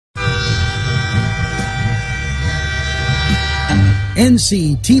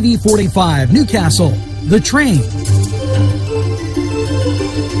NCTV45 Newcastle, The Train.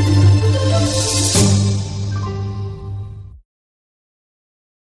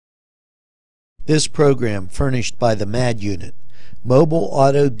 This program furnished by the MAD Unit, Mobile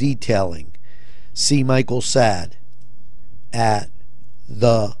Auto Detailing. See Michael Sad at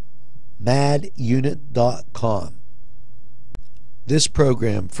themadunit.com. This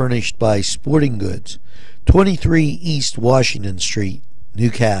program furnished by Sporting Goods, 23 East Washington Street,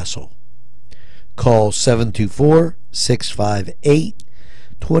 Newcastle. Call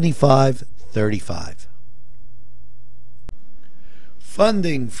 724-658-2535.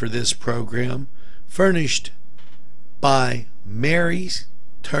 Funding for this program furnished by Mary's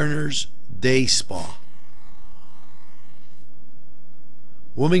Turner's Day Spa,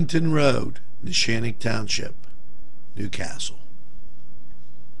 Wilmington Road, Neshannock Township, Newcastle.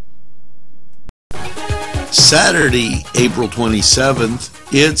 Saturday, April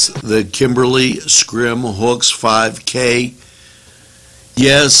 27th, it's the Kimberly Scrim Hooks 5K.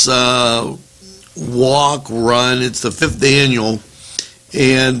 Yes, walk, run. It's the 5th annual.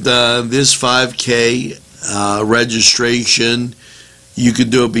 And this 5K registration, you could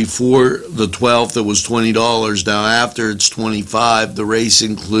do it before the 12th. It was $20. Now after it's $25. The race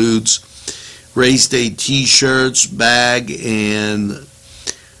includes race day T-shirts, bag, and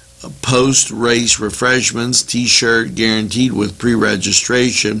post-race refreshments. T-shirt guaranteed with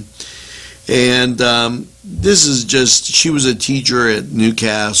pre-registration. And this is just, she was a teacher at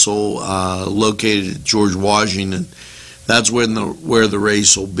Newcastle, located at George Washington. That's where the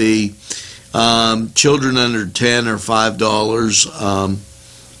race will be. Children under 10 are $5.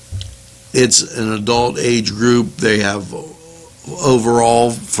 It's an adult age group. They have overall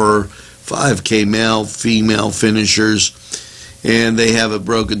for 5K male, female finishers, and they have it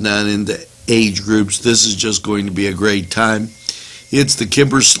broken down into age groups. This is just going to be a great time. It's the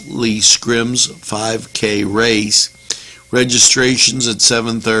Kimberly Scrims 5K race. Registration's at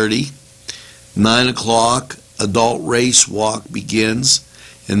 7:30. 9 o'clock. Adult race walk begins,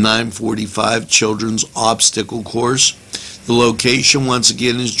 and 9:45 children's obstacle course. The location once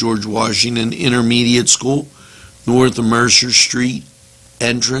again is George Washington Intermediate School, north of Mercer Street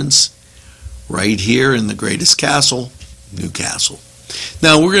entrance, right here in the greatest castle, Newcastle.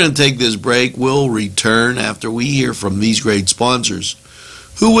 Now we're going to take this break. We'll return after we hear from these great sponsors.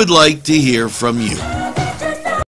 Who would like to hear from you?